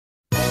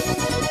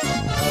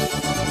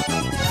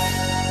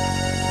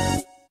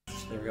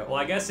go. Well,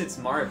 I guess it's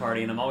Mario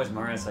Party, and I'm always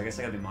Mario, so I guess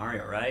I gotta be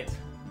Mario, right?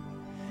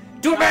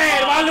 Too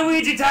bad!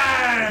 Waluigi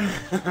time!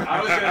 I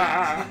was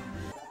gonna...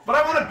 But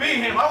I want to be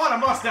him! I want a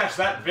mustache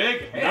that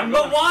big! Hey, Number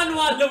one,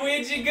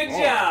 Waluigi, good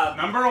job!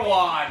 Number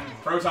one,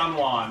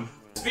 ProtonJon.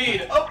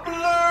 Speed, a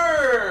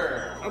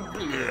blur! A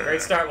blur.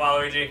 Great start,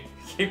 Waluigi.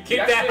 Keep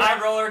that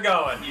high roller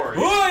going.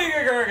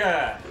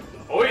 Ooh-ga-ga-ga!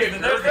 Oh, yeah,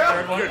 there's the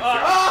third one.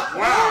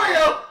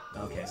 Wow!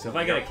 Okay, so if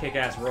I get a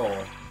kick-ass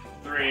roll...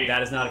 3.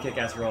 That is not a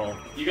kick-ass roll.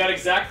 You got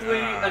exactly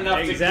enough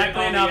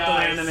to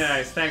land on the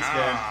ice. Thanks,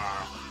 Jen.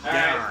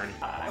 Alright.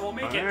 I will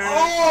make it.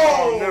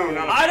 Oh! No,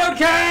 no. I don't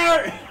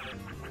care!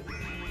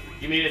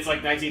 You mean it's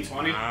like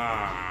 1920?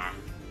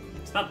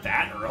 It's not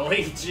that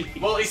early. Jeez.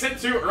 Well, he said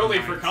too early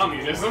for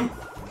communism.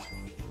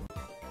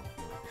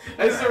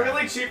 It's a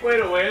really cheap way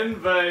to win,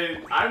 but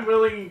I'm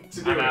willing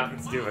to do it.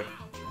 Let's do it.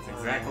 That's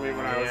exactly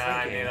what I was thinking.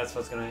 I knew that's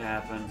what's gonna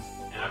happen.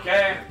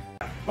 Okay.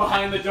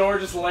 Behind the door,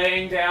 just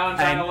laying down,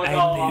 trying to look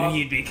all off. I knew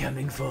you'd be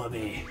coming for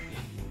me.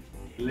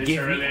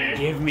 Literally.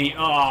 Give me.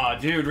 Oh,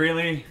 dude,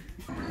 really?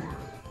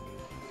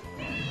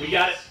 We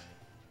got it.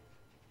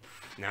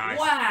 Nice.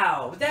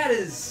 Wow, that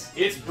is.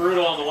 It's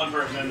brutal on the one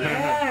person in there.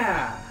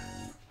 Yeah.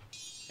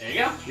 There you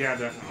go. Yeah,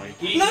 definitely.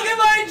 Look at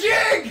my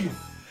jig!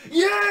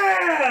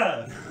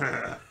 Yeah!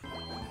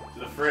 To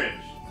the fridge.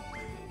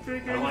 I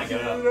don't want to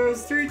get up.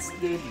 Those streets.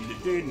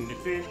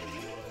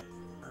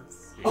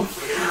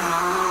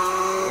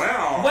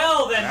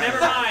 Well then, never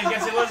mind.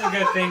 Guess it was a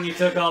good thing you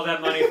took all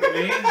that money from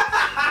me.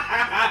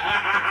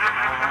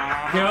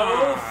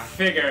 Go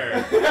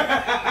figure.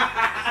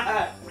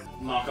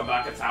 Knock him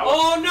back a tower.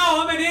 Oh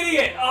no, I'm an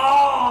idiot!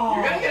 Oh!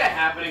 You're gonna get a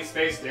happening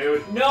space,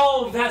 dude.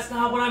 No, that's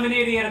not what I'm an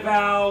idiot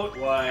about.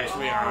 What?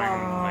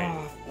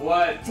 What?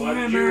 What Damn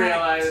did you it.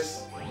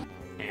 realize?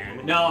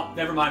 No,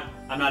 never mind.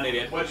 I'm not an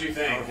idiot. What'd you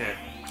think? Okay.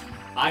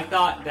 I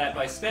thought that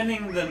by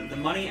spending the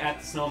money at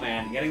the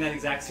snowman, getting that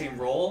exact same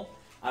roll,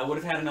 I would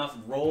have had enough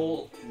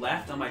roll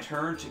left on my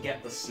turn to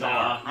get the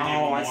star.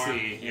 No, I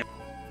see. Yeah.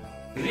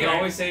 Did he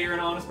always say you're an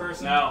honest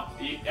person? No.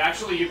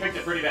 Actually, you picked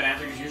a pretty bad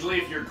answer, because usually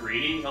if you're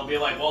greedy, he'll be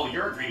like, well,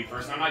 you're a greedy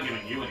person, I'm not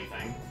giving you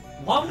anything.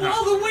 I'm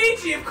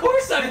Waluigi, of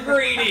course I'm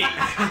greedy!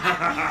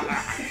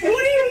 What do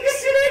you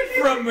expect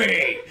from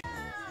me?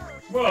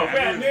 Whoa,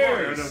 bad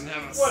news! Doesn't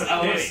have a What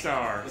a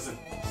star. Listen.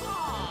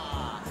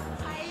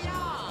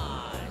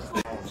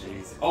 Oh,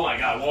 jeez. Oh my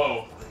god,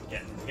 whoa.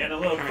 Getting a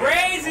little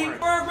crazy! We're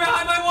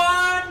behind by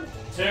 1!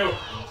 2.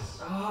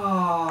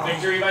 Oh.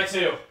 Victory by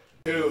 2.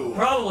 2.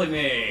 Probably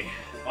me.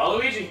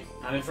 Waluigi.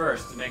 I'm in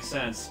first, it makes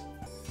sense.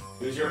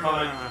 Who's your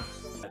opponent?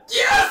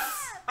 Yes!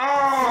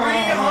 Oh,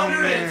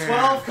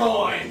 312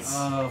 coins!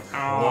 Of course.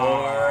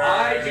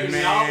 I do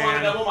not want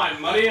to double my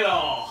money at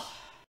all.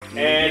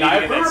 And I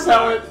have that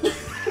repellent.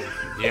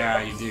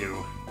 Yeah, you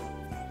do.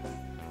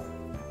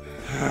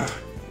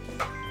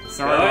 Go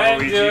Sorry, ahead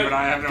and Luigi, do it. but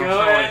I have no Go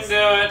ahead choice.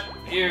 and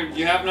do it.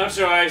 You have no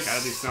choice.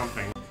 Gotta do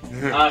something.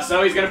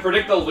 So he's gonna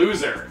predict the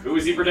loser. Who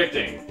is he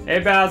predicting? Hey,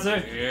 Bowser.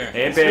 Yeah.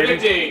 Hey, He's baby.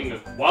 predicting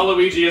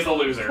Waluigi is the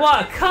loser.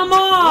 What? Come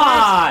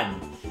on!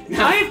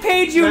 I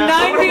paid you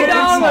 $90!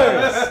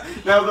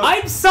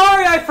 I'm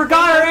sorry I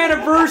forgot our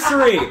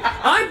anniversary!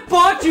 I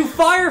bought you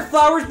fire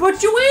flowers,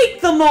 but you ate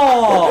them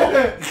all!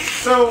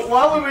 So,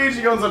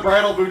 Waluigi owns a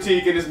bridal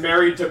boutique and is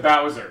married to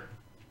Bowser.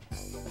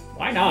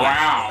 Why not?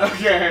 Wow.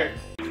 Okay.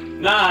 9.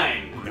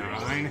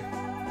 9.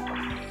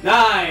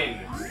 9.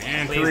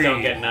 And Please 3.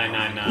 don't get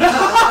 999.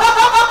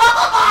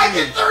 I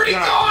get 30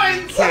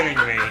 coins! Kidding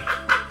me.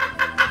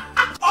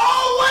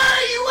 Oh, where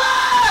are you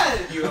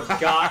at? You have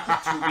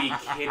got to be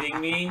kidding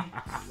me.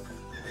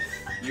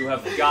 You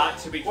have got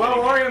to be kidding Well,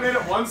 me. we're gonna make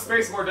it one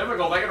space more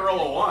difficult. I can roll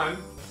a 1.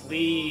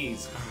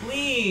 Please,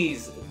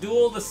 please,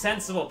 duel the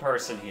sensible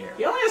person here.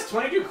 He only has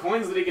 22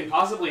 coins that he can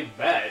possibly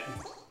bet.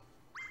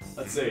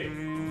 Let's see.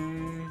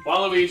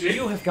 Waluigi.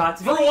 You have got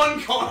to be... For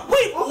 1 coin.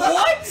 Wait,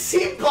 what?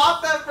 He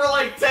bought that for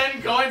like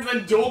 10 coins,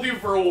 then dueled you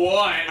for 1.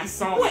 I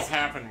saw this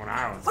happen when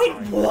I was Wait,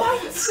 young.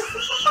 what?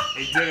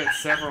 He did it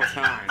several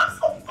times.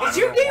 Is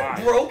your game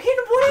broken?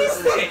 What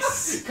is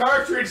this?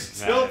 Cartridge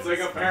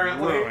tilting,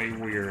 apparently. Really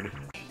weird.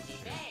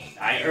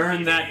 I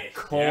earned that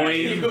coin.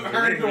 You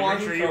earned 1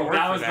 Sure you coin. work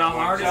That for was the that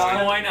one, hardest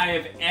John. coin I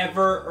have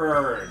ever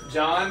earned.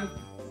 John,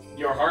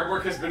 your hard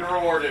work has been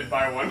rewarded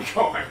by 1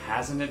 coin.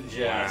 Hasn't it just?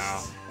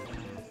 Wow.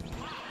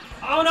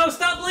 Oh no,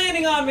 stop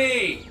landing on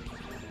me!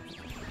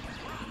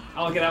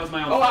 Oh, okay, that was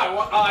my own Oh,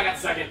 fault. I got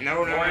second.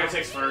 No, no, Mario no.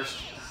 takes first.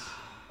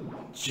 And I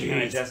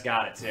Jeez. just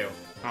got it too.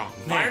 Oh,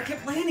 Fire man.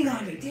 kept landing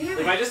on me, damn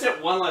If it! I just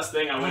hit 1 less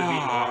thing, I would have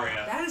beaten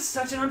Mario. That is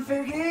such an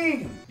unfair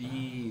game!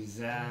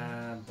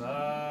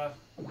 Zappa.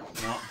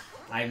 No,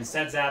 I even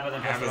said Zappa,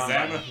 then pressed Have the a wrong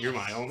button. Zappa? You're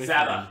my only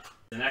Zappa. friend.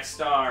 The next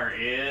star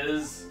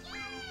is...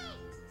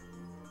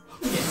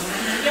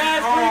 Yeah,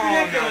 it's pretty Oh, now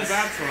ridiculous.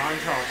 that's what I'm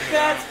talking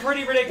That's about.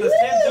 pretty ridiculous.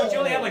 Tim, don't you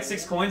only have like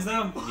 6 coins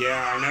though?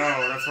 Yeah, I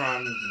know. That's what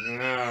I'm...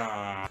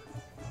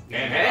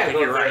 And I think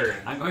you're right.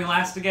 I'm going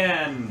last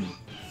again.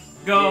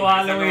 Go,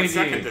 I'm going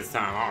second Waluigi. this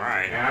time. All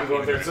right. Yeah, I'm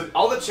going third. So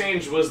all that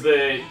changed was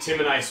the Tim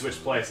and I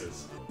switched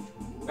places.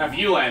 Now if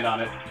you land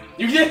on it...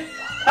 You did.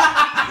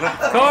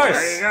 Of course!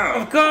 There you go.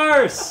 Of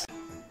course!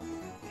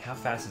 How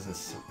fast is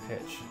this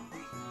pitch?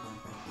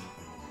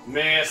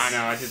 Miss. I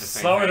know, I did the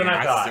same Slower thing. than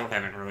I thought. still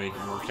haven't really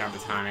worked out the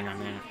timing on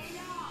that.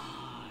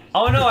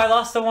 Oh no, I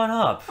lost the one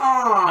up.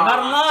 I'm out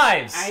of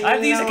lives. I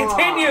have to use a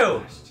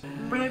continue.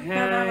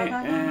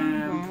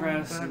 And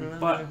pressing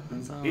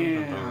buttons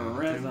in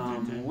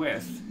rhythm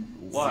with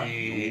what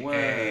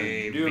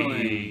we're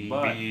doing,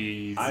 but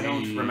I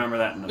don't remember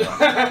that in the book.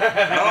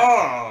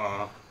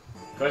 Oh!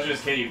 Question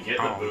is, can you get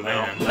the boo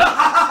man. now?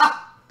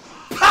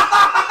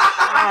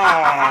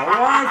 Oh,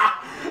 what?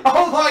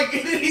 Oh my god,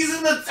 he's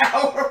in the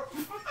tower!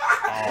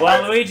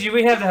 Well, Luigi,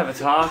 we have to have a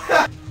talk.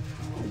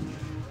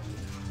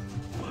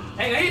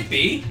 Hey, I hit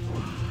B.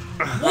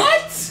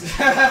 What?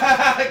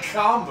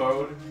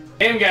 Comboed.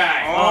 Game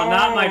guy. Oh,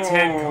 not my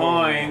 10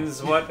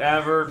 coins.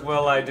 Whatever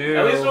will I do?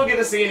 At least we'll get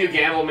to see a new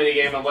gamble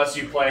minigame unless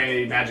you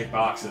play magic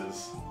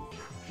boxes.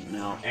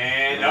 No.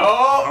 And man.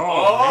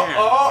 Whoa.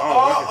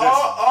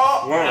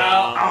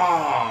 No.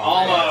 Oh,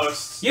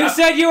 Almost. You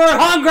said you were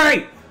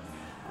hungry!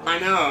 I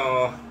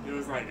know. It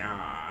was like,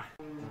 ah.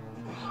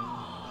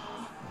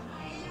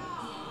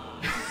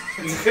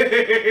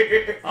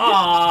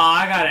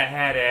 Aw, I got a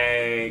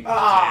headache.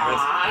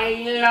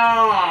 I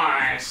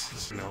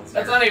lost.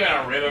 That's not even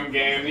a rhythm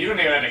game. You don't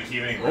even have to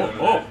keep any rhythm.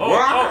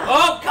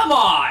 Oh, come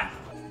on!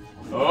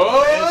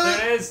 Oh!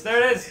 There it is,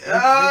 there it is.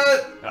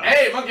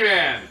 Hey, Monkey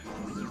Man!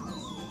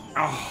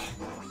 Oh.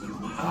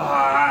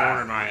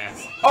 Cornered my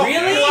ass. Oh,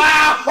 Really?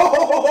 Wow!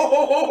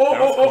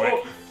 That was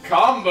quick.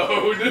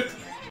 Comboed.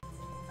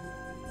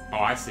 Oh,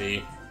 I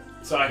see.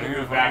 So I can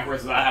move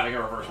backwards without having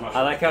a reverse motion.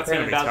 I like how That's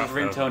gonna Phantom be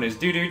Bounce's tough, ringtone is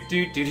do do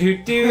do do do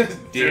do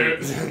do.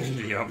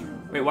 Yup.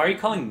 Wait, why are you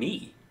calling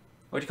me?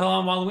 What'd you call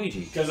on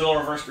Waluigi? Because it'll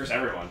reverse curse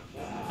everyone.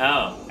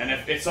 Oh, And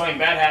if something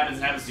bad happens,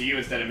 it happens to you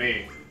instead of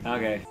me.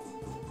 okay.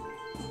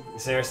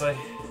 Seriously?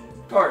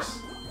 Of course.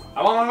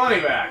 I want my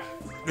money back.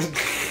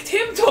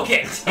 Tim took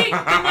it! Take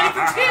the money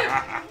from Tim!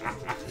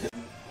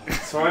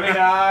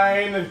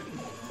 29.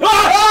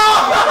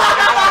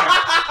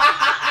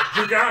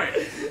 You got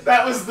it.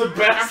 That was the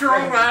best. After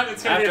all that,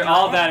 it's gonna be After a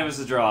all draw. that, it was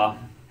a draw.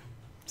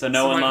 So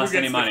no So, one like, who lost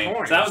any gets the money.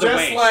 coin? So that was a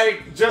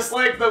waste. just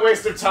like the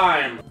waste of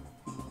time.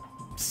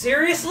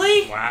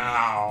 Seriously?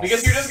 Wow.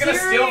 Because you're just gonna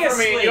steal from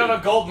me and you have a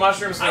gold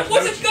mushroom. I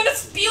wasn't gonna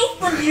steal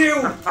from you!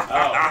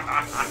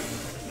 Oh.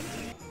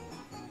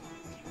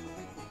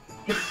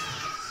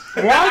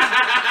 What?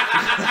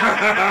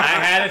 I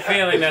had a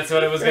feeling that's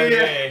what it was gonna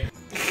Yeah. be.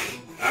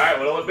 Alright,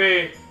 what'll it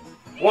be?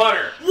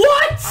 Water.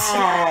 What?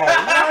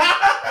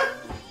 Oh,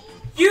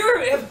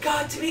 You have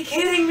got to be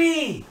kidding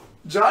me!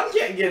 John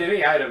can't get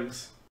any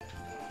items.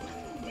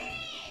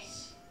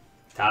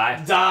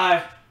 Tie.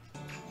 Die.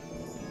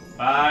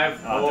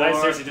 5, Oh, 4, did I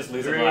seriously just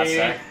lose it 3, last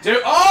sec?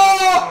 2.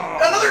 Oh!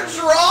 Another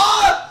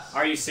draw!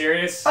 Are you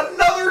serious?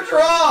 Another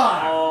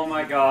draw! Oh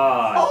my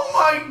god. Oh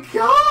my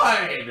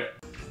god!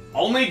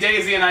 Only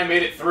Daisy and I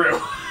made it through.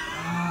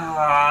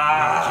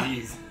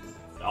 jeez.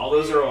 All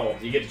those are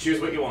old. You get to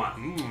choose what you want.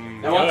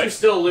 Mm. Now, won't you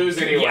still lose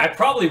anyway? Yeah, I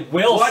probably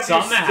will Won't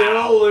somehow. you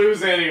still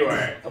lose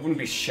anyway? I wouldn't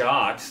be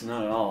shocked,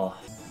 not at all.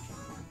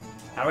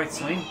 How do I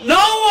swing? No,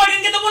 I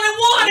didn't get the one I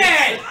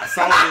wanted! I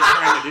saw what you were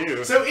trying to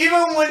do. So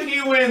even when he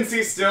wins,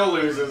 he still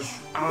loses.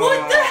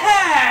 What the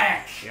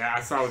heck? Yeah,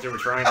 I saw what you were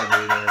trying to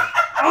do there.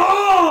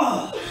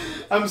 Oh!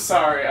 I'm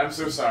sorry. I'm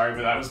so sorry,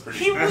 but that was pretty.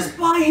 He was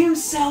by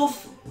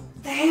himself.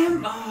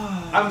 Damn.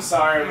 Oh. I'm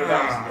sorry, but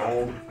that was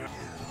gold.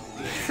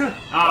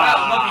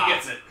 Wow, Monkey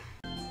gets it.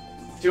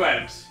 2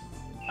 items.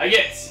 I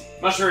get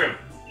mushroom,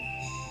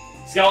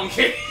 skeleton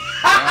key.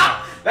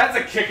 Yeah. That's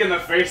a kick in the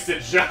face to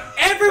John.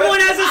 Everyone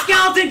has a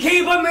skeleton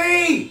key but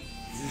me!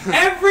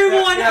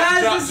 Everyone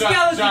has a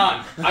skeleton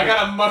John, I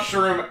got a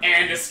mushroom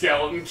and a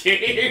skeleton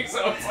key,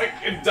 so it's like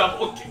a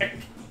double kick.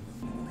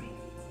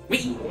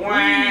 Me. Wah,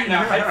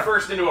 now head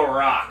first into a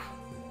rock.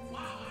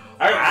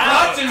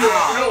 Crotch into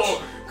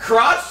a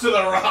crotch to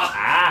the rock.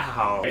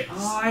 Ow.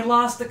 Oh, I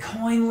lost the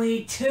coin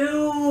lead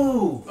too.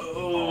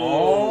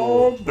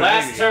 Oh, baby.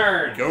 Last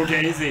turn. Go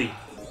Daisy.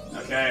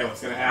 Okay,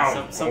 what's gonna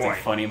happen? Oh, Something boy.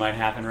 funny might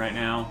happen right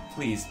now.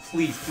 Please,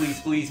 please, please,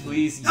 please,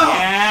 please. Oh.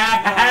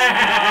 Yes!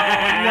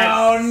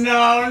 No,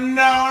 no,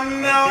 no,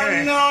 no,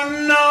 Okay. no,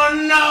 no,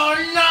 no,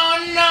 no,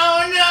 no,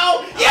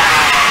 no.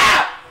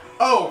 Yeah!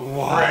 Oh,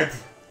 What?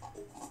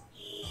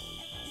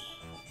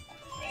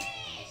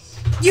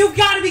 You've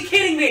got to be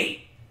kidding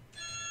me!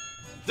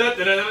 man.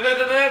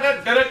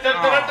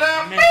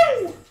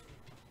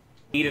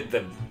 Needed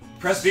the.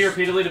 Press B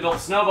repeatedly to build a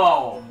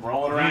snowball.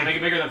 Roll it around, make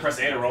it bigger, then press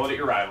A to roll it at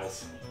your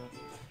rivals.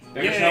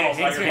 Bigger Yay, snowballs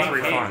knock thanks your for opponent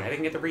free further. fun. I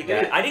didn't get to read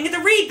that. I didn't get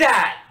to read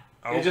that!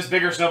 Oh. It's just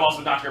bigger snowballs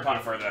would knock your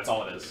opponent further, that's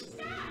all it is.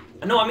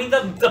 No, I mean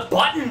the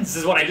buttons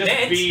is what I Just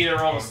meant. B to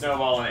roll a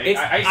snowball. And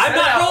It's- I I'm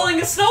not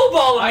rolling a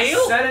snowball, I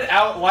Emile! said it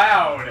out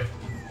loud.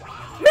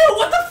 No,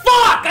 what the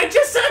fuck? I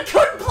just said I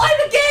couldn't play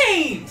the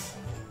game!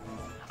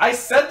 I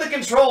said the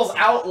controls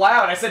out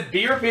loud. I said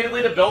B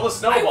repeatedly to build a I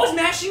snowball. was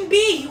mashing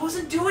B. He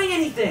wasn't doing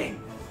anything.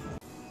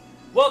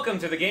 Welcome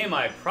to the game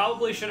I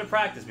probably should have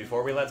practiced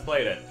before we let's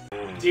played it.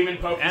 Demon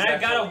Pope. And I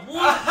got a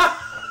one.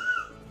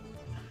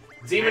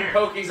 Demon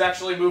Pokies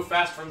actually move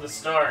fast from the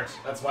start.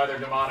 That's why they're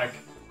demonic.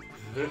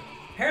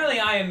 Apparently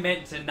I am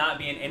meant to not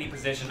be in any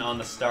position on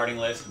the starting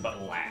list,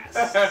 but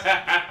last.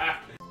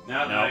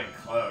 No, not even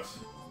close.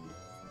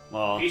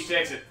 Well, Peach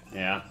takes it.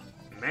 yeah.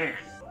 Man,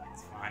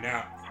 let's find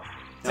out.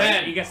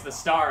 10. He gets the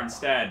star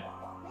instead.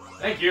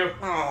 Thank you.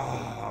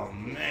 Oh,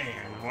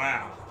 man,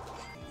 wow.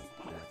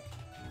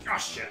 Oh,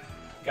 shit.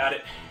 Got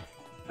it.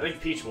 I think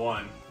Peach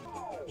won.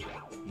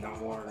 No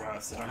more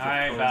Russ.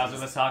 Alright, Bowser,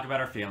 let's talk about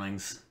our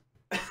feelings.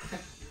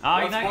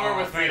 What's more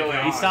with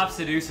feelings? He stopped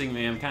seducing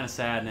me. I'm kind of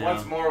sad now.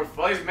 What's more with...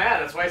 Well, he's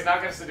mad. That's why he's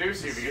not going to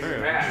seduce you, because he's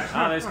mad.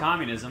 Oh, there's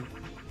communism.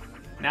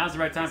 Now's the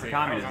right time for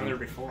communism. I was on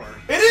there before.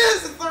 It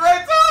is! It's the right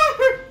time!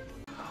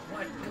 Oh,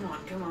 what?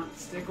 Come on.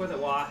 Stick with it,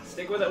 Wah.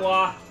 Stick with it,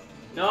 Wah.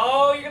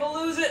 No, you're gonna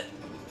lose it.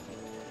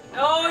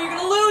 No, you're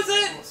gonna lose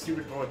it! Oh,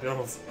 stupid bullet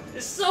bills.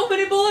 There's so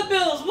many bullet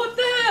bills. What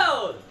the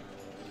hell?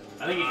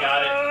 I think he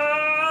got it.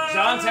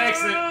 John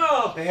takes it.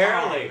 Oh,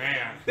 barely. Oh,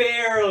 man.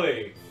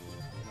 Barely.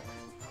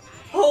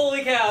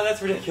 Holy cow,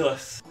 that's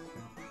ridiculous.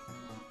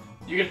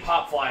 You can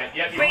pop fly it.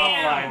 Yep, you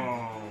pop fly it.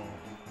 Oh.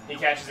 He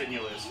catches it and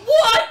you lose.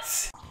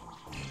 What?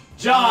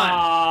 John!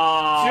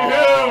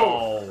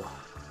 Oh.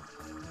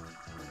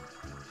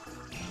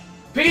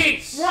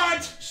 Peach!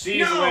 What?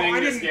 She's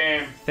winning this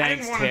game.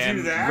 Thanks, I didn't wanna Tim.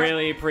 do that.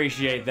 Really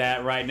appreciate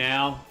that right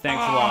now.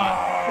 Thanks a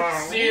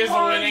lot. She is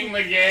winning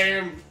the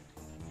game.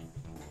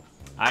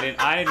 I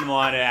didn't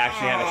want to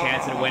actually have a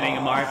chance at winning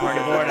a Mario Party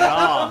board at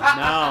all.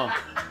 No.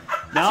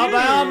 No,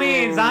 by all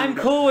means, I'm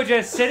cool with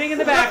just sitting in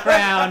the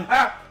background,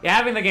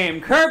 having the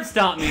game curb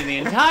stomp me the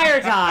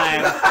entire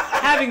time,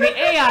 having the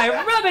AI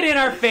rub it in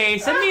our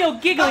face, Emile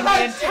giggling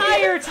the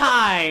entire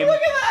time. Look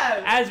at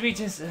that! As we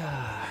just...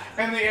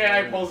 And the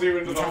AI pulls you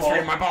into the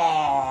hole. My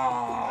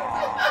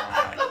ball.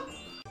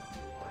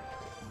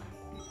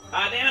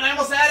 Ah, damn it, I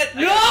almost had it!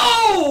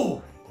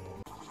 No!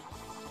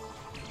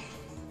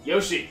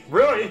 Yoshi.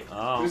 Really?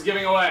 Oh. Who's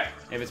giving away?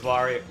 If it's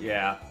Wario,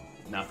 yeah,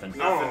 nothing.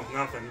 No,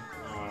 nothing.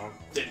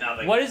 Did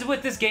nothing. What is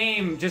with this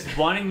game just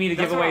wanting me to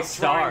give away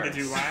stars? To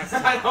do last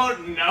time. I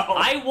don't know.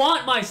 I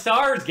want my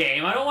stars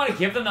game. I don't want to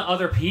give them to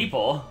other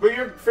people. But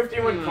your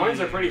 51 coins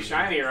are pretty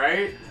shiny,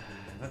 right?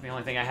 That's the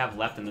only thing I have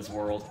left in this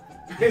world.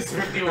 It's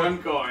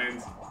 51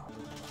 coins.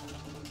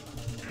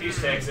 Peach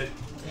takes it.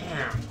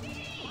 Damn.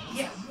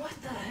 Yeah, what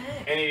the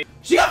heck? And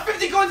she got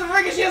 50 coins of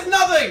ring and she has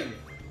nothing!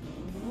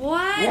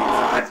 What?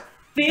 What?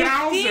 50?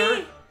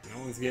 Bowser? No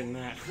one's getting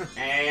that.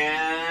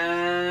 And...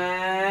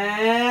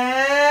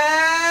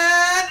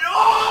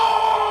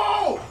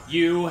 Oh!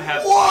 You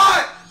have...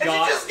 What? And she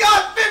just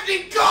got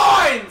 50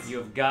 coins! You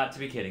have got to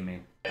be kidding me.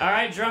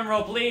 Alright, drum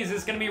roll please. This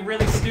is gonna be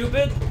really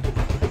stupid.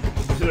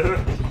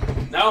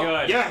 No.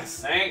 Good. Yes.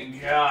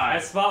 Thank God.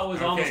 That spot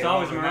was almost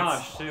always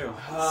Mirage, too.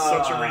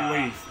 Such a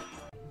relief.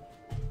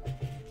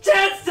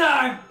 Chance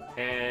time!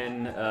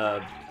 And,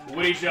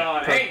 Woody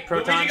John. Hey,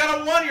 Proton. Luigi got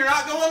a 1, you're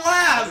not going I was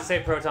last! gonna say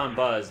Proton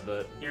Buzz,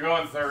 but... You're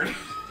going third.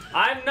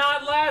 I'm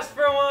not last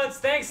for once,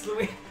 thanks,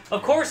 Luigi.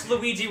 Of course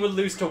Luigi would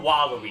lose to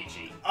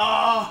Waluigi.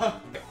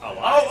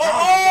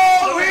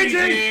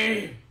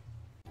 Luigi!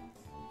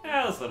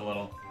 Yeah, let's live a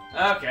little.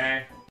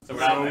 Okay. So we're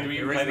not going to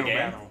there play is the no game?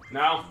 battle.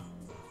 No.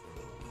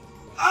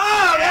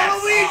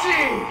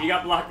 Luigi! You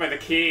got blocked by the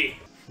key.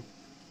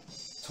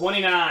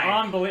 29.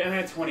 Unbelievable. I'm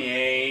at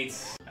 28.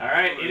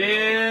 Alright, it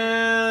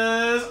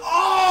is...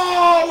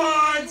 Oh!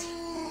 What?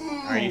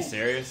 Are you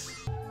serious?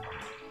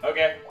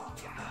 Okay.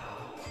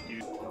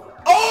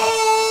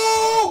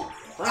 Oh!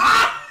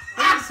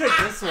 Let's take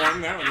this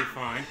one, that would be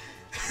fine.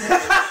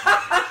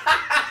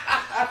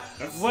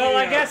 Well,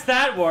 I guess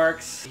that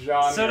works.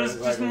 John So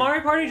does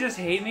Mario Party just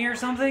hate me or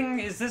something?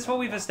 Is this what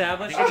we've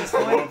established He at this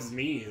just point? loves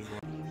me as well.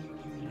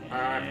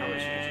 I probably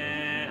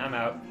should. I'm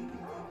out.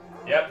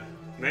 Yep.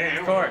 Man,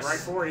 Of course. right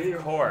for you.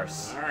 Of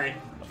course. Alright.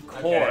 Of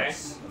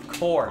course. Of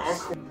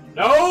course.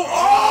 No!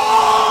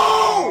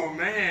 Oh! Oh,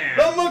 man!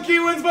 The monkey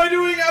wins by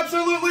doing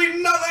absolutely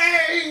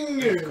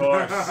nothing! Of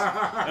course.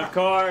 Of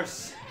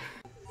course.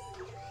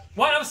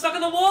 What? I'm stuck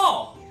in the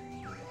wall!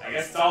 I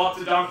guess it's all up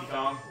to Donkey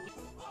Kong.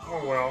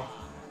 Oh, well.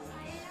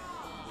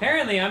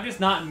 Apparently, I'm just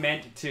not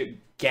meant to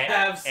get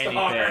Have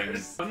anything.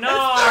 stars. No!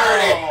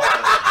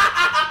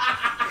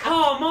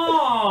 Come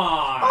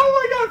on! Oh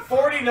my god,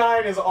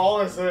 49 is all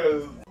this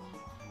is.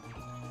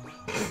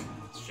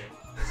 Shit.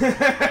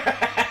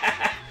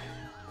 I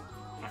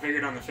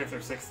figured on the 5th or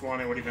 6th one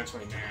it would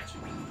eventually match.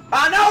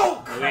 Ah,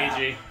 no!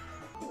 Luigi.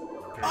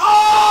 Oh!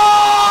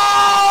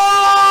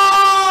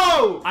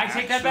 I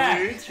take that back.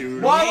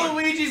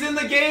 Waluigi's in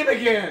the game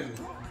again!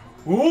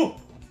 Ooh!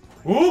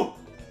 Ooh!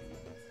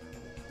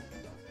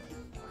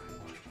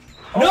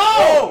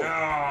 No!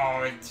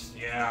 No, it's...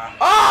 yeah.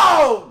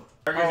 Oh!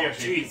 Oh,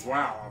 jeez,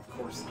 wow, of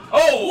course.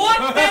 Oh! What?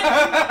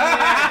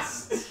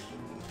 Yes!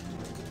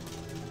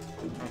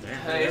 Oh,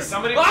 damn. Hey,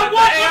 somebody I want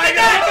that!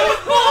 That was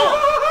bull!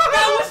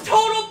 That was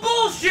total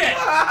bullshit!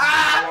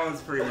 That was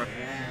pretty much...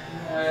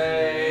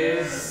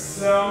 Hey,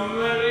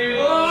 somebody...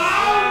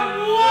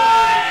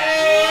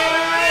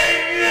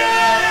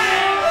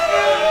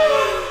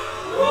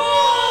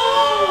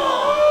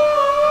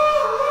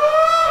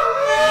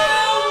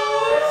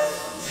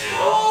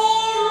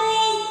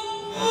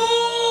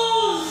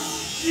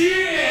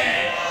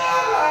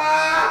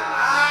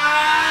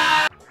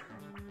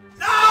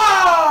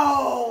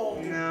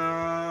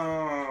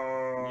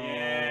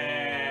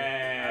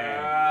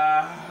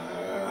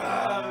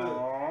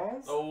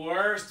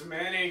 first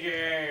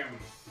minigame.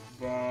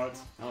 But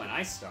Oh, and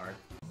I start.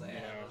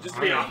 Just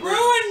to be honest. Ruined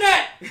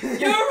it!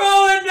 You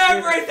ruined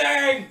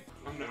everything!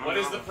 What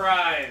is the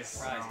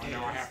prize?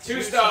 No, I have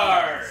 2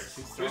 stars.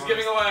 Who's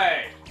giving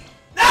away?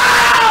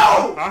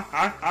 No!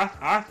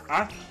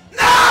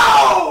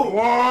 No!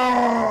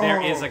 Whoa!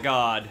 There is a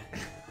god.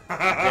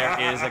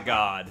 There is a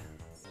god.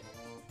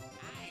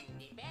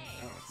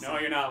 No,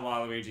 you're not,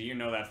 Waluigi. You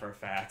know that for a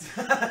fact.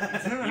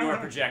 You are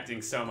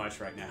projecting so much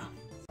right now.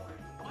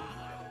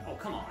 Oh,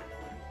 come on.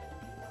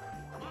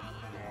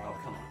 Oh,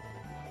 come on.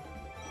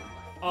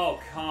 Oh,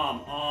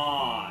 come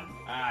on.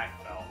 I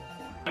fell.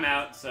 I'm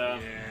out, so...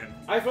 Yeah.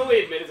 I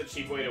fully admit it's a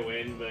cheap way to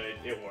win, but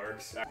it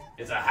works.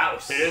 It's a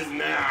house. It is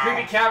now.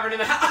 Creepy cavern in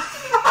the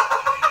house.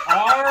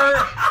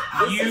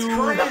 Are you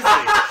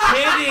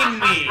kidding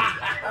me?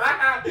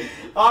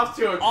 Off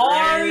to a great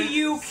Are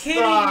you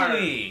kidding start.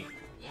 me?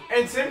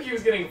 And Timky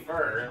was getting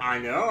fur. I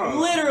know.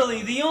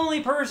 Literally, the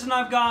only person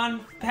I've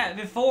gone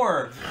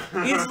before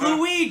is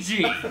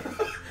Luigi.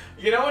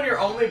 You know when you're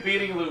only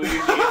beating Luigi,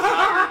 it's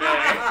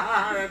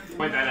not your day.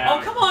 Point that out.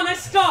 Oh, come on, I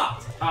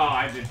stopped. Oh,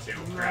 I did too.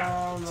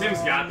 Crap. Tim's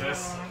got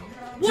this.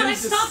 What? I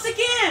Tim's stopped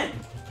again.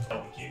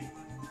 so cute.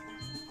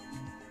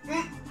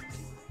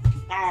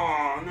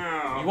 Oh, You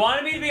no.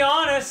 wanted me to be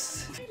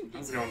honest. I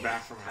was going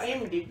back for I my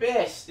am the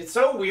best. It's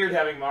so weird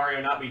having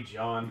Mario not be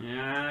John.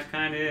 Yeah, it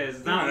kind of is.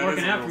 It's Yeah, not that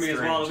working is a out for me as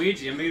little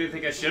Waluigi. I'm beginning to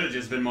think I should have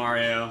just been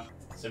Mario.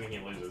 Assuming he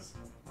loses.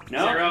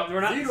 No, 0. we're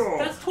not. Zero.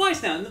 That's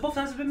twice now, and both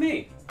times have been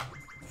me.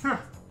 Huh.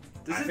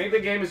 I think the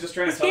game is just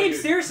trying This to tell game you.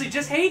 seriously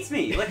just hates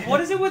me. Like, what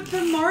is it with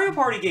the Mario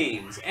Party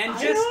games? And I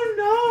just don't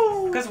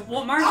know. because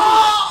what Mario?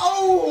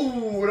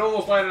 Oh! It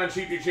almost landed on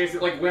Cheap You Chase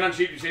it. Like went on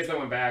Cheap You Chase, then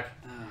went back.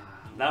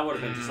 That would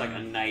have been just like a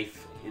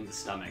knife in the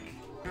stomach.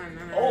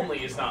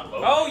 Only is not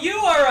low. Oh, you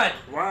are a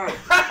Wow.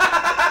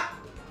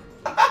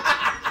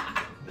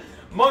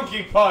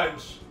 Monkey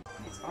punch.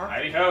 It's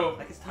Heidi ho.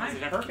 like it's timed Does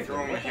it have to perfectly.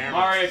 throw him a What the hammer? hell?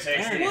 Mario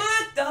takes it.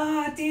 What?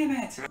 Ah, damn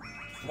it!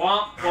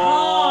 Womp Come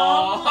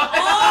on!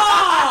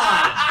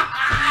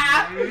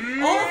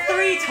 All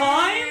 3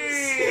 times?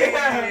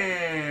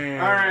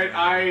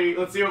 Alright,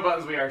 let's see what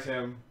buttons we are,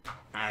 Tim.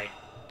 Alright.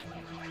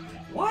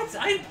 What?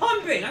 I'm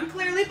pumping. I'm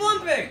clearly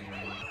pumping.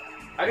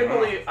 I can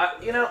believe,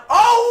 you know.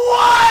 Oh,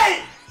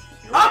 what?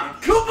 A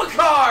Koopa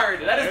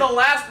card! That is the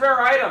last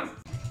rare item.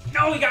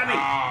 No, he got me. Oh,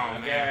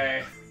 man.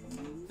 Okay.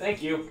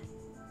 Thank you.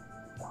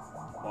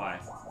 Why?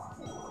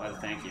 Why the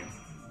thank you?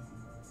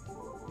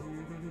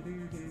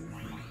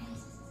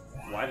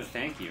 Why the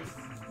thank you?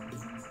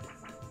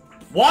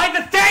 Why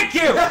the thank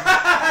you?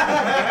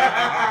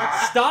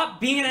 Stop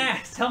being an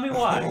ass. Tell me Oh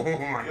why.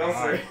 my You'll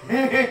god.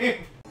 see.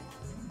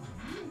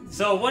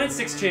 So 1 in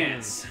 6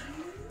 chance.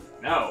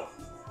 No.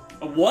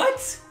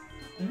 What?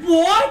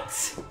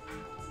 What?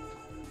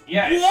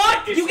 Yeah.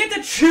 What? You get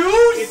to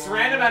choose? It's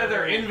random out of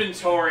their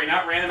inventory,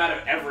 not random out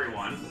of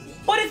everyone.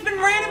 But it's been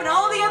random in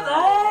all the other.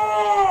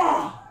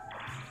 Oh!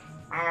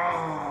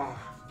 Oh.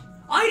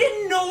 I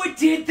didn't know it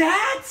did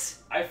that.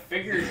 I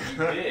figured you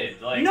did.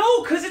 Like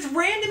No, because it's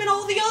random in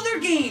all the other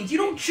games. You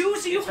don't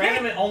choose, so you it's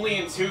can't. random only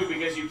in 2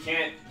 because you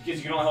can't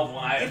you don't hold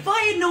one item. If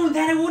I had known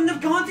that, I wouldn't have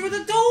gone through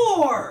the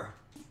door.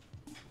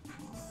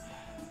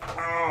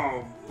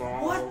 Oh,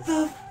 balls. What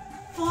the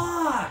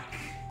fuck?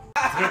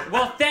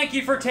 Well, thank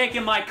you for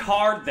taking my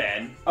card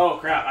then. Oh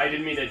crap! I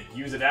didn't mean to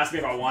use it. Ask me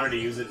if I wanted to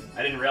use it.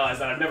 I didn't realize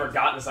that. I've never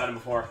gotten this item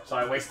before, so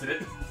I wasted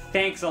it.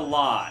 Thanks a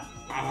lot.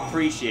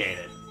 Appreciate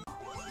it.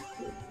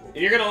 And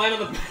you're gonna land on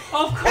the.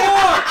 Of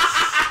course!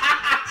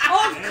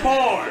 Of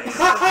course!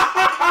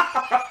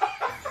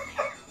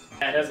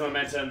 It has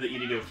momentum that you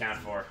need to account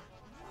for.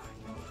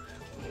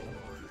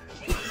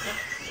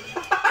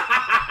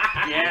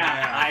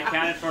 Yeah, I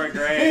accounted for it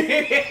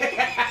great.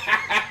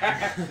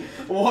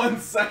 1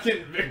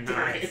 second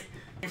victory.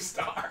 Nice.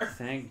 Star.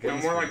 Thank No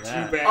goodness more for like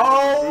that. 2 bags.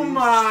 Oh of food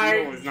my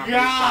steal is not based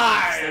on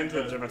God.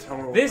 percentage of a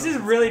total. This is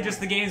really just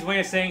the game's way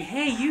of saying,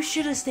 hey, you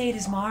should have stayed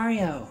as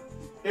Mario.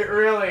 It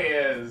really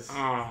is.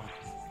 Oh.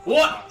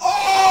 What?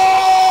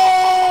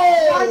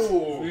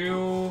 Oh!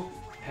 You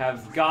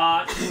have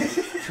got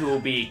to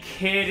be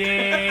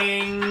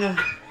kidding.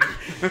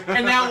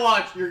 And now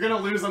watch, you're gonna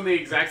lose on the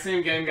exact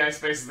same Game Guy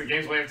space as the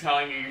game's way of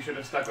telling you should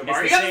have stuck with It's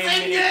Mario. the You got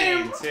same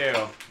game! game,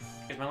 too.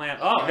 Here's my lamp.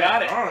 Oh,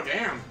 Got it. Oh,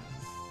 damn.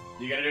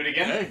 You gonna do it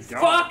again? There you go.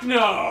 fuck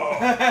no!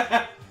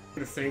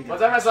 The same One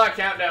time I saw a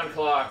countdown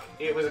clock.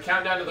 It was a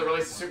countdown to the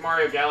release of Super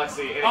Mario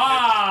Galaxy. And it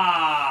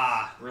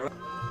Ah!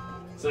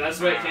 so that's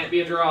why it can't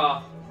be a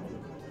draw.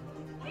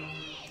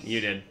 You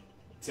did.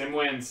 Tim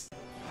wins.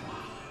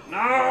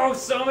 No,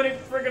 so many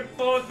freaking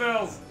bullet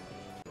bills.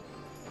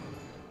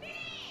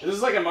 If this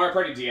is like a Mario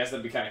Party DS,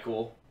 that'd be kind of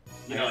cool.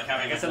 You know, like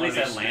having I guess a at least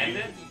I one-inch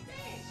landed.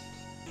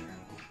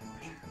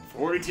 screen.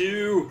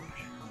 42.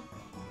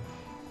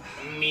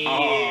 Miss.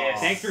 Oh,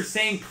 thanks for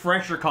saying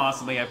pressure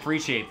constantly. I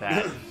appreciate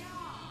that.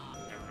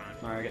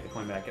 Alright, get the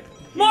coin back.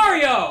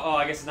 Mario! Oh,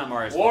 I guess it's not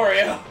Mario's fault.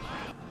 Wario.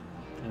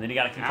 And then he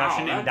got a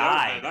concussion and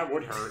died. That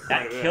would hurt.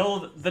 That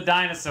killed the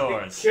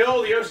dinosaurs.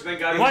 Killed Yoshi, then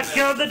got What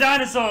killed the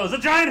dinosaurs? A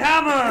giant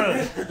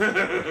hammer!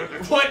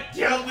 What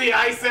killed the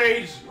Ice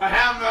Age? A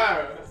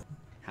hammer!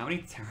 How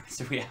many turns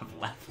do we have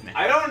left now?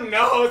 I don't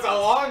know, it's a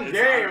long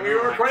game. We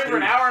were recording for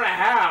an hour and a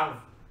half.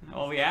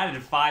 Well, we added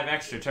 5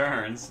 extra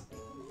turns.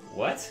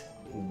 What?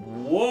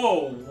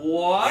 Whoa,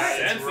 what?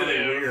 That's Sensitive.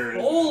 Really weird.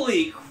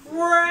 Holy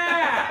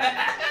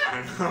crap!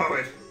 I know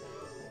it.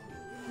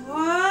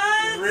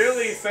 What?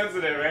 Really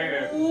sensitive, ain't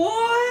it?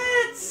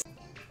 What?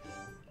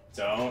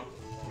 Don't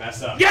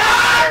mess up. Yeah!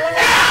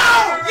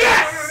 No!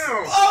 Yes!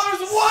 No! Oh,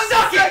 there's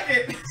 1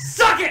 second!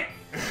 Suck it!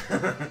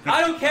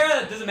 I don't care,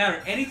 that doesn't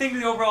matter anything to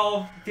the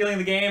overall feeling of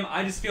the game.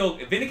 I just feel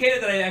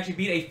vindicated that I actually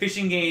beat a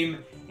fishing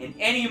game in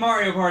any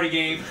Mario Party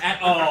game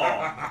at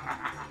all.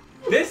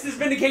 This is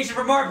vindication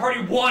for Mario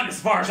Party 1 as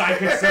far as I'm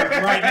concerned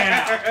right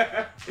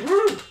now.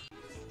 Woo!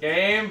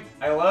 Game,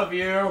 I love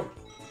you.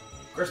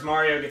 Of course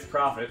Mario gets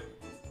profit.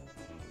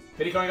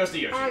 Pity coin goes to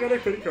Yoshi. I got a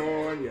pity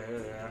coin,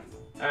 yeah.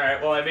 Alright,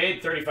 well I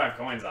made 35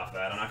 coins off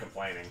that, I'm not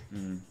complaining.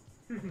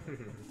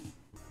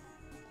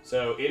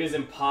 So it is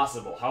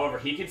impossible. However,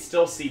 he could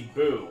still see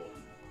Boo.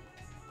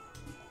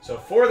 So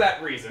for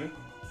that reason...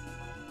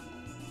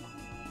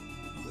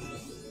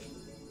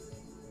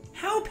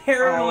 How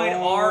paranoid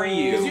are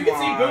you? Because you can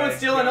see Boo and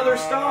steal another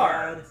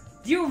star.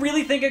 Do you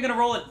really think I'm gonna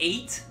roll an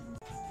 8?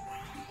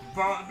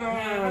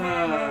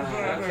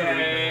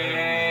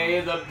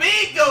 Okay, the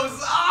beat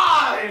goes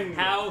on!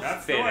 How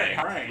That's fitting.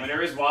 right.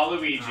 Winner is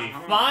Waluigi.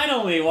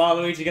 Finally,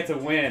 Waluigi gets a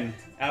win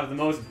out of the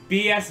most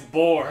BS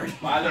board.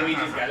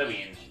 Waluigi's gotta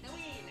win.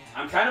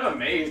 I'm kind of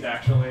amazed,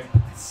 actually.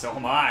 So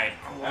am I.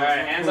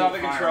 Alright, hands off the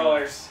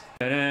controllers.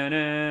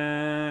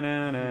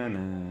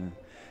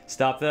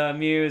 Stop the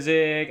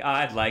music,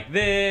 I'd like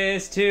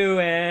this to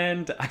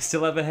end. I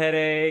still have a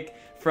headache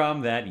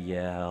from that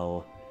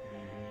yell.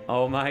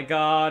 Oh my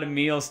god,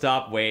 Emile,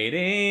 stop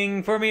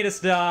waiting for me to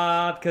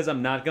stop, because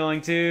I'm not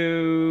going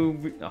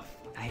to... Oh,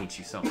 I hate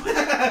you so much.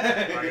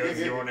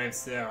 Your name's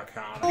Sarah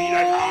Connor.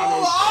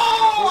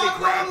 Oh!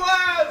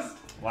 Last!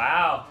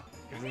 Wow.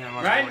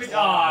 Right? Right?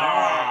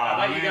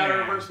 I thought you got a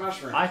reverse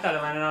mushroom. I thought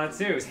it landed on it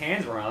too. His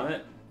hands were on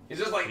it. He's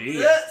just like,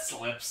 Jeez.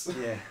 slips.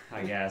 Yeah,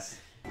 I guess.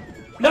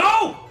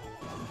 No!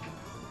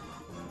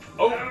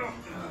 Oh!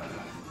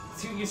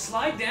 Dude, you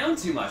slide down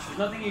too much. There's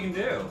nothing you can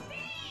do.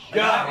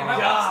 God, if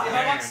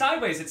I walk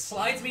sideways, it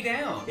slides me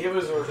down. That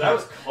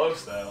was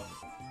close though.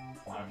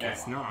 Okay.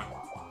 It's not.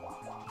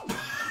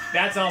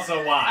 That's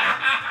also why.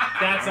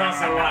 That's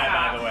also why,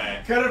 by the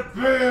way.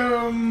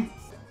 Ka-boom!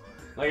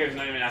 Like it's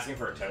not even asking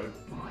for a toad.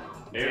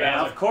 Dude,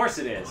 Yeah, of course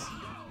it is.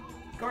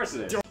 Of course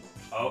it is.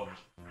 Oh.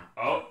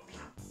 Oh.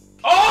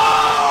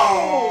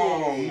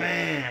 Oh!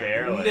 Man.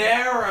 Barely.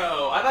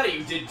 Narrow! I thought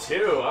you did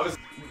too. I was...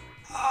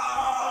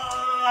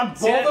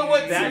 both of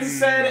what Tim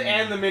said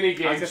and the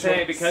minigame. I was gonna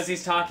say, because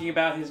he's talking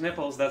about his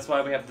nipples, that's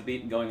why we have the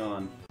beat going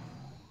on.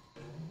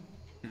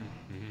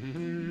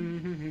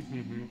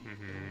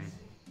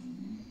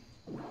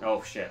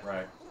 Oh shit,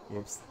 right.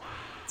 Whoops.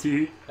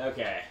 T.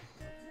 Okay.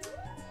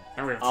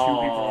 And we have 2 people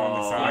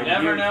on the side. You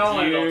never know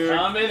when it'll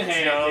come in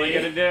handy. Totally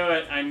gonna do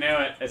it. I knew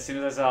it as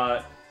soon as I saw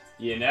it.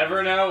 You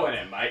never know when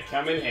it might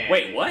come in handy.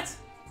 Wait, what?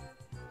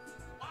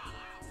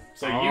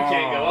 So you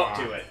can't go up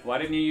to it. Why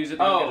didn't you use it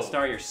to get a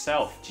star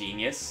yourself,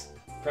 genius?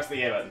 Press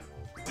the A button.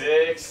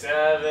 6,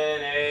 7,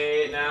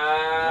 8, 9.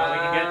 Oh, we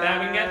can get that,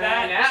 we can get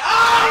that.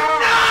 Oh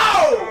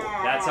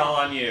no! That's all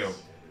on you.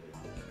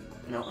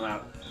 No,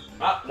 no.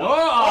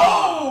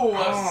 Oh!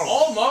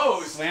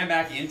 Almost! Slam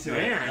back into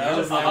it. Man,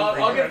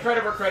 I'll give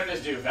credit where credit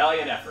is due.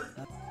 Valiant effort.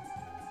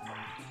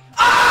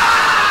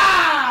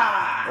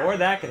 Ah! Or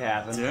that could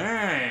happen.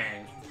 Dang.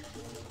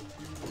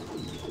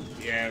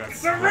 Yeah,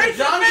 that's... John, get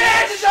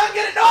it! John,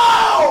 get it!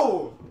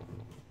 No!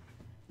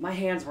 My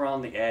hands were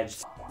on the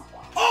edge.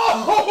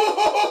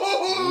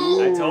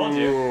 Oh! I told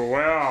you. Ooh,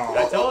 wow.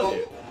 I told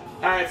you.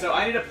 Alright, so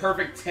I need a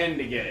perfect 10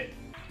 to get it.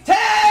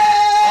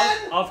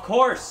 10! Of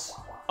course.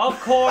 Of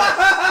course.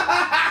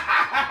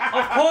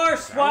 Of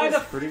course. Why the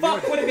pretty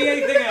fuck good. would it be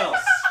anything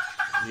else?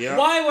 Yep.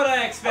 Why would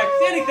I expect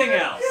anything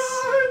else?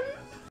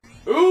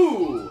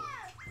 Ooh!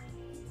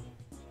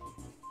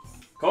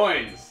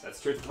 Coins.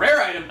 That's truth.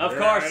 Rare item. Of Rare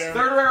course. item.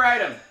 Third rare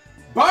item.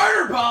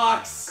 Barter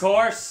box! Of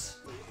course.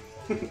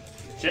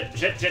 Shit,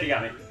 you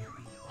got me.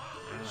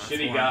 Shit,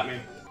 he got me.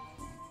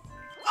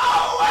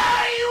 Oh,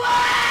 where you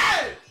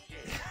at?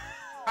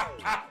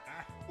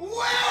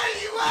 Where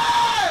you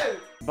at?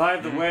 By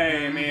the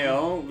way,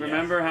 Emile,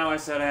 remember how I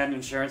said I had an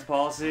insurance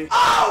policy?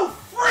 Oh,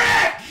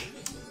 frick!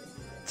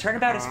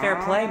 Turnabout is fair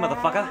play,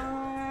 motherfucker.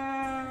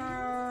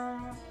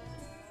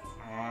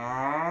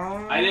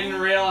 I didn't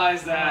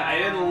realize that. I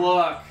didn't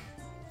look.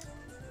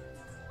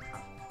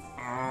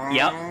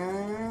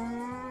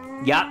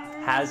 Yep.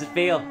 How does it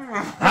feel?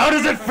 How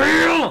does it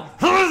feel?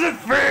 How does it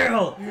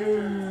feel?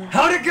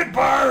 How'd it get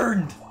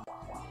burned?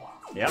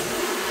 Yep.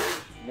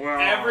 Wow.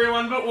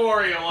 Everyone but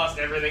Wario lost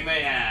everything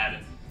they had.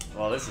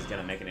 Well, this is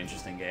gonna make an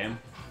interesting game.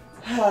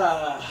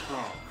 Oh,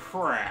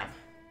 crap.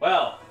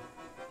 Well,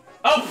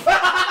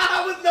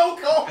 Oh, with no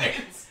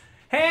coins!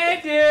 Hey,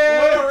 dude!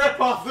 Way to rip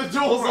off the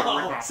jewels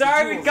off!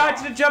 Sorry we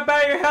got you to jump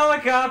out of your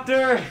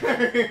helicopter!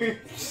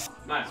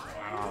 Nice.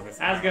 Wow, this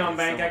How's it going,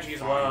 Bank? so Actually,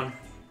 use much alone.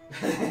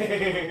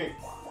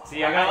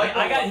 See,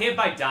 I got hit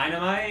by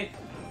dynamite.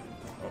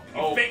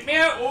 Oh, Faked me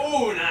out!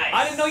 Ooh, nice!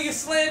 I didn't know you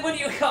slid when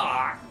you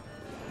car.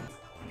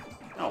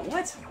 Oh,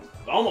 what?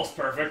 Almost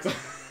perfect.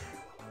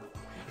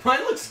 Mine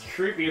looks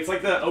creepy. It's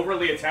like the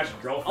overly attached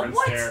girlfriend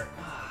what? stare.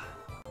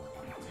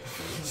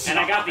 And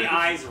I got the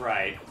eyes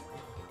right.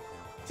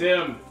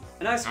 Tim.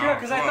 And I screwed up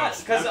because I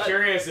thought... I'm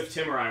curious if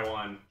Tim or I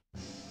won.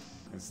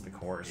 It's the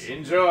course.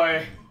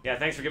 Enjoy. Yeah,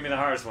 thanks for giving me the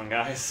hardest one,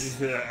 guys.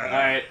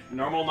 Alright,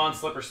 normal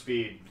non-slipper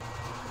speed.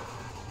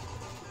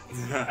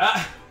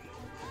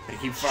 They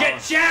keep falling.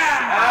 Shit,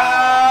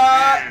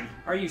 yeah!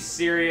 Are you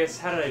serious?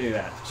 How did I do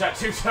that? Shot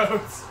 2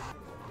 toads.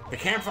 The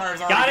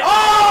campfire's on. Got it!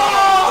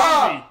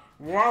 Oh!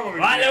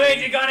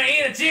 Waluigi gonna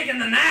eat a chicken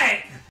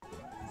tonight!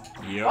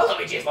 Yep.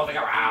 Waluigi's moving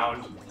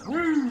around.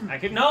 I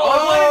could no,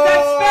 I wanted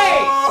that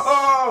space!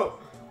 Oh!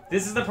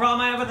 This is the problem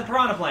I have with the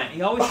piranha plant.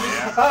 He always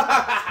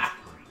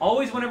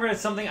always whenever it's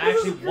something I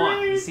actually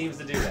want, he seems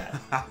to do that.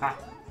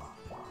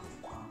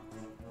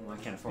 Well, I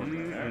can't afford to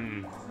go there.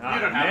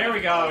 There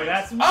we go.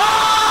 That's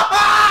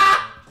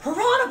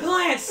piranha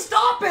plant.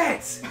 Stop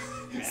it!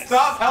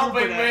 Stop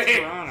helping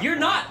me! You're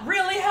not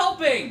really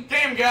helping.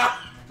 Game guy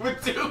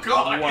with 2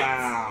 coins.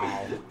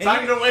 Wow.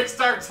 Time to waste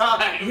our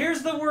time.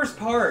 Here's the worst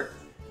part.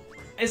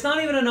 It's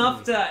not even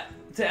enough to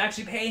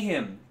actually pay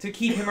him to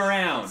keep him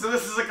around. So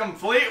this is a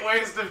complete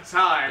waste of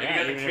time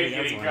Yeah, to get the even if cake he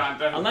gets eating one.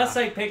 content. Unless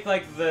I pick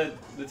like the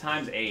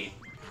times 8.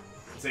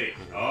 Let's see.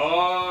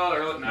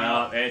 Oh,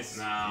 No, it's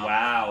no.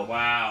 wow.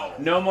 Wow.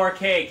 No more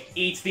cake.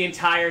 Eats the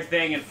entire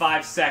thing in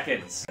 5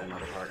 seconds.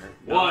 Another partner.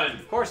 No. 1.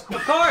 Of course. Of course.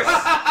 Of course.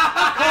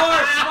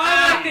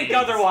 Why would I think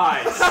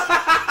otherwise?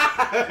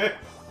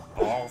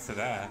 Balls to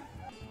that.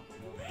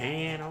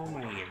 Man, oh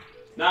man.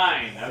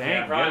 9. Okay,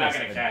 Thank I'm probably not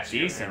goodness, gonna catch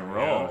you. decent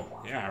roll.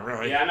 Yeah,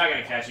 really. Yeah, I'm not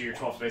gonna catch you. You're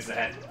 12 spaces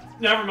ahead.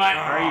 Never mind.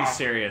 Are you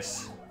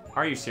serious?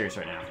 Are you serious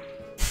right now?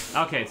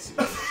 Okay, it's,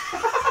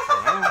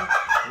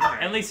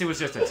 at least it was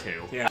just a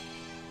 2. Yeah.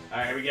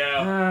 Alright, here we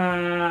go.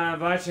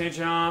 Bye, Chain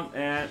Chomp,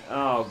 and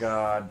oh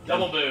god.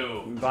 Double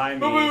boo. Bye me.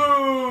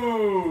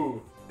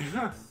 Boo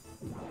boo.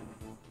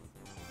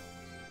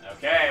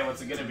 Okay,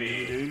 what's it gonna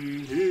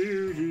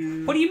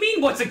be? What do you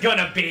mean? What's it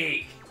gonna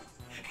be?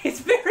 It's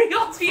very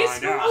obvious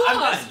Find who out. won.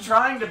 I'm just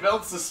trying to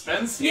build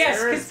suspense here.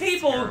 Yes, because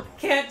people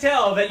can't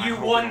tell that you I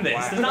hope won you this.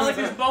 don't It's not laugh. like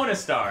there's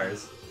bonus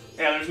stars.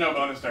 Yeah, there's no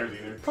bonus stars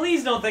either.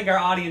 Please don't think our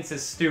audience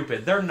is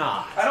stupid. They're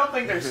not. I don't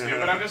think they're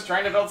stupid. I'm just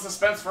trying to build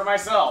suspense for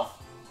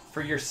myself.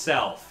 For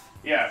yourself.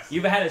 Yes.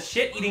 You've had a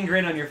shit-eating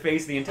grin on your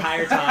face the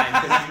entire time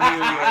because you knew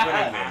you were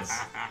winning this.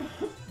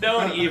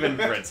 Don't even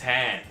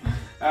pretend.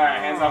 Alright,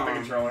 hands off the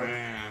controller.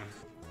 Man.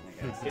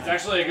 It's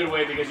actually a good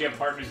way because you have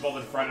partners both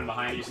in front and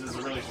behind you, so this is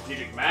a really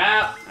strategic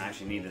map. I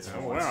actually need this for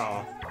Oh once.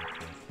 well.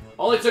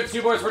 Only took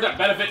 2 boards for that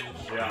benefit.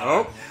 Yeah.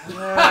 Oh.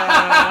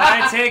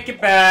 I take it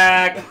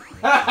back.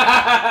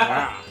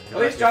 Wow. At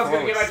least John's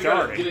gonna get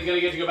Started.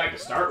 to go back to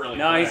start really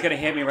No, quick. he's gonna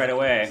hit me right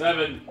away.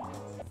 7.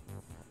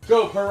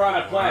 Go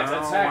piranha plants,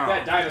 attack Wow.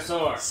 that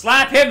dinosaur.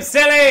 Slap him,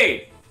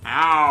 silly!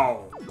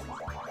 Ow.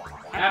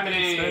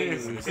 Happening.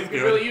 This is Tim could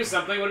good. really use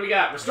something. What do we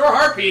got? Restore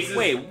heart pieces.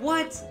 Wait,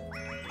 what?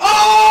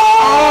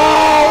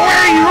 Oh! Where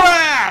are you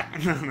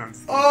at?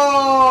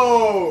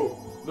 Oh!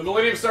 The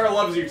Millennium Star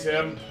loves you,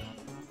 Tim.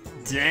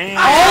 Damn.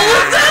 All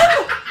of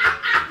them?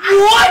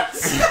 What?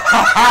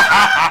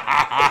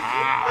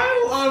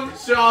 I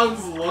love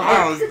John's look.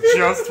 I was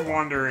just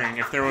wondering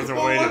if there was a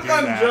way to look do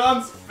on that.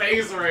 John's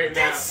face right now.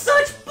 That's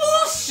such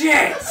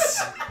bullshit!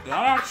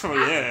 That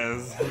actually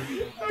is.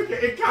 Okay,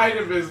 it kind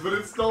of is, but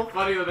it's still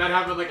funny that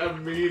happened like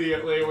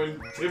immediately when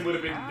Tim would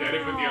have been dead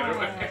if it went the other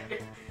way.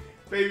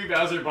 Baby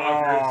Bowser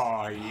bonkers.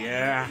 Oh,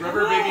 yeah.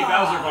 Remember Baby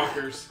Bowser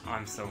bonkers?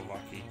 I'm so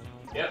lucky.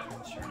 Yep.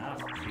 Sure enough.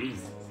 Jeez.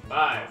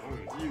 5.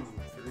 1, 2,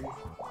 3.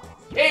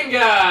 Game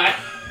guy!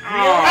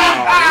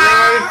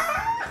 Oh,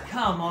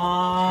 Come All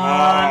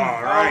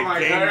on. right, oh my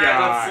game god, guy.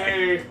 let's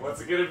see. What's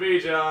it gonna be,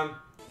 John?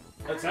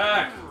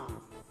 Attack!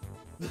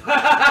 He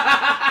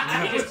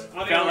just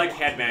felt like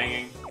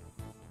headbanging.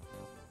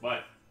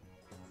 What?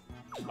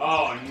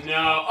 Oh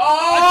no.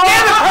 Oh!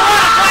 Damn it,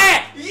 Piranha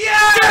Plant!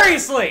 Yes!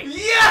 Seriously!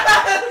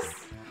 Yes!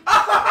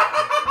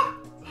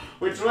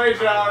 Which way,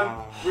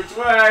 John? Which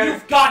way?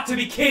 You've got to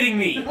be kidding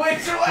me! Which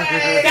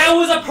way? That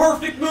was a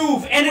perfect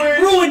move, and it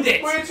ruined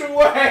it! Which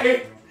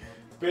way?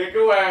 Pick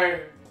a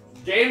way.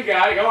 Game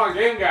guy, go on,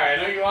 game guy. I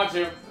know you want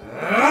to.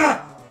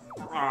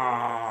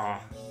 Oh.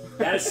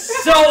 That is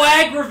so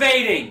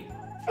aggravating!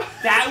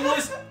 That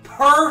was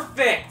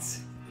perfect!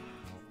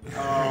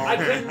 I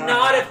could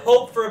not have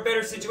hoped for a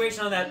better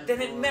situation on that.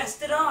 Then it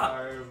messed it up.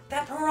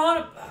 That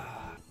piranha.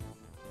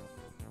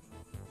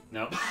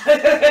 Nope.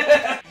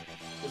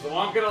 Is the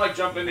Womp gonna like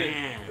jump in the...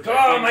 Come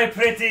on, my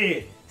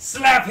pretty!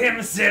 Slap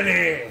him,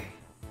 silly!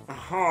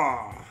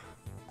 Oh.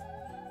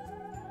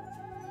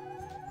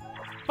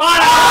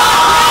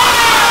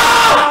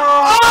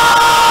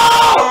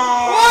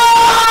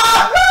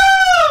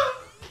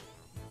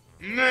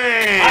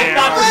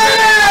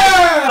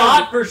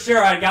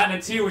 sure I'd gotten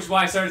a 2, which is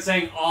why I started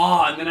saying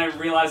 "aw," and then I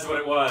realized what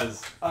it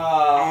was.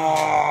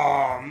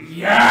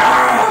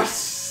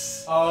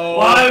 Yes! Oh.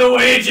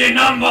 Waluigi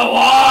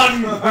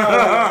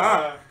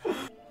 #1!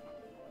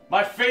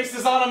 My face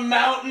is on a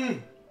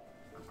mountain!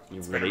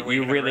 You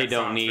really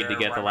don't need to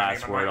get the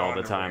last word all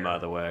the time, by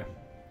the way.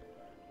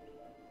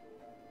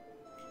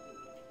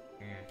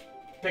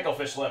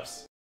 Picklefish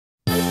lips.